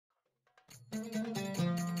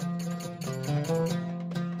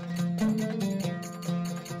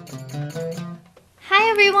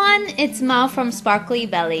everyone, it's Mao from Sparkly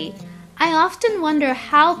Belly. I often wonder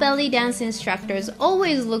how belly dance instructors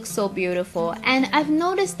always look so beautiful, and I've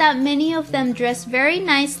noticed that many of them dress very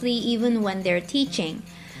nicely even when they're teaching.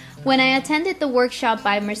 When I attended the workshop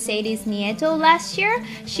by Mercedes Nieto last year,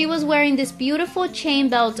 she was wearing this beautiful chain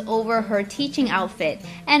belt over her teaching outfit,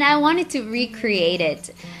 and I wanted to recreate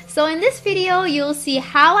it. So in this video, you'll see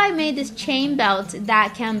how I made this chain belt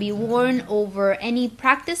that can be worn over any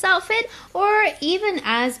practice outfit or even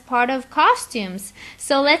as part of costumes.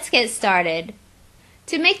 So let's get started.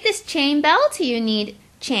 To make this chain belt, you need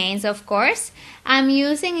chains, of course. I'm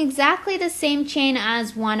using exactly the same chain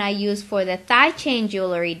as one I used for the thigh chain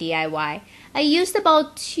jewelry DIY. I used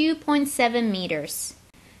about 2.7 meters.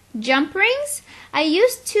 Jump rings, I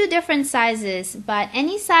used 2 different sizes, but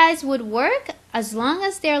any size would work as long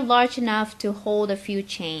as they're large enough to hold a few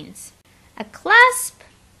chains. A clasp,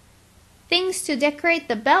 things to decorate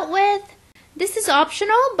the belt with. This is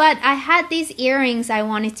optional, but I had these earrings I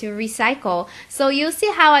wanted to recycle, so you'll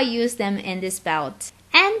see how I use them in this belt.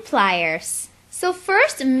 And pliers. So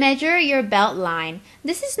first, measure your belt line.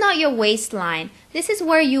 This is not your waistline. This is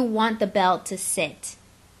where you want the belt to sit.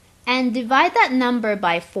 And divide that number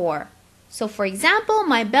by 4. So for example,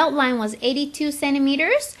 my belt line was 82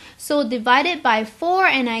 centimeters, so divide it by 4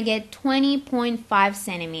 and I get 20.5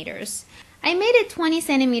 centimeters. I made it 20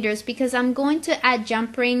 centimeters because I'm going to add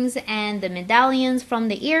jump rings and the medallions from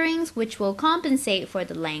the earrings, which will compensate for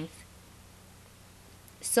the length.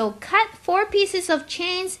 So cut 4 pieces of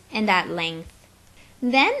chains in that length.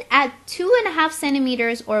 Then add 2.5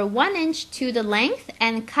 centimeters or 1 inch to the length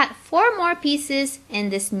and cut 4 more pieces in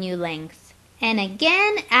this new length. And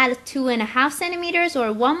again, add 2.5 centimeters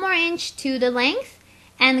or 1 more inch to the length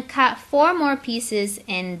and cut 4 more pieces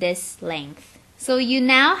in this length. So you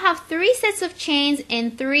now have 3 sets of chains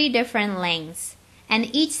in 3 different lengths,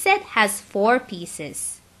 and each set has 4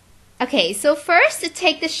 pieces. Okay, so first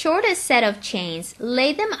take the shortest set of chains,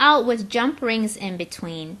 lay them out with jump rings in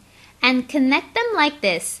between, and connect them like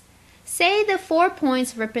this. Say the 4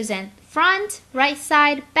 points represent front, right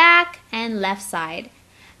side, back, and left side.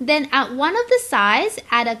 Then at one of the sides,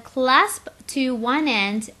 add a clasp to one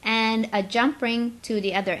end and a jump ring to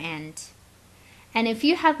the other end. And if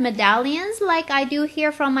you have medallions like I do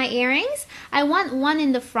here from my earrings, I want one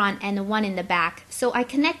in the front and one in the back. So I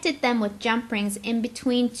connected them with jump rings in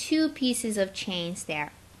between 2 pieces of chains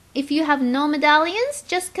there. If you have no medallions,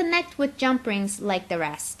 just connect with jump rings like the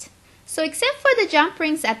rest. So except for the jump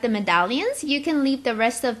rings at the medallions, you can leave the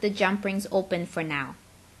rest of the jump rings open for now.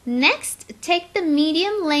 Next, take the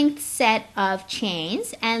medium length set of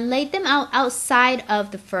chains and lay them out outside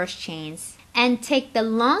of the first chains. And take the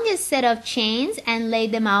longest set of chains and lay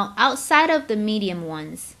them out outside of the medium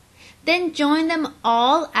ones. Then join them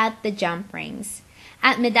all at the jump rings.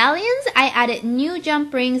 At medallions, I added new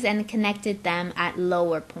jump rings and connected them at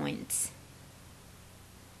lower points.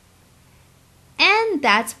 And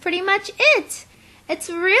that's pretty much it. It's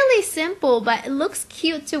really simple, but it looks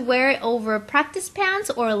cute to wear it over practice pants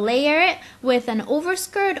or layer it with an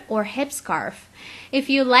overskirt or hip scarf. If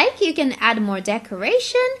you like, you can add more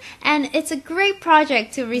decoration, and it's a great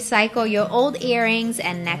project to recycle your old earrings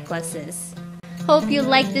and necklaces. Hope you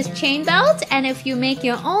like this chain belt, and if you make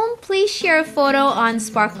your own, please share a photo on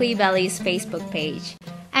Sparkly Belly's Facebook page.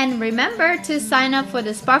 And remember to sign up for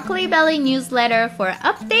the Sparkly Belly newsletter for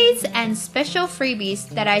updates and special freebies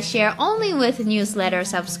that I share only with newsletter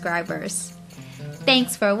subscribers.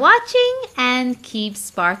 Thanks for watching and keep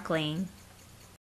sparkling!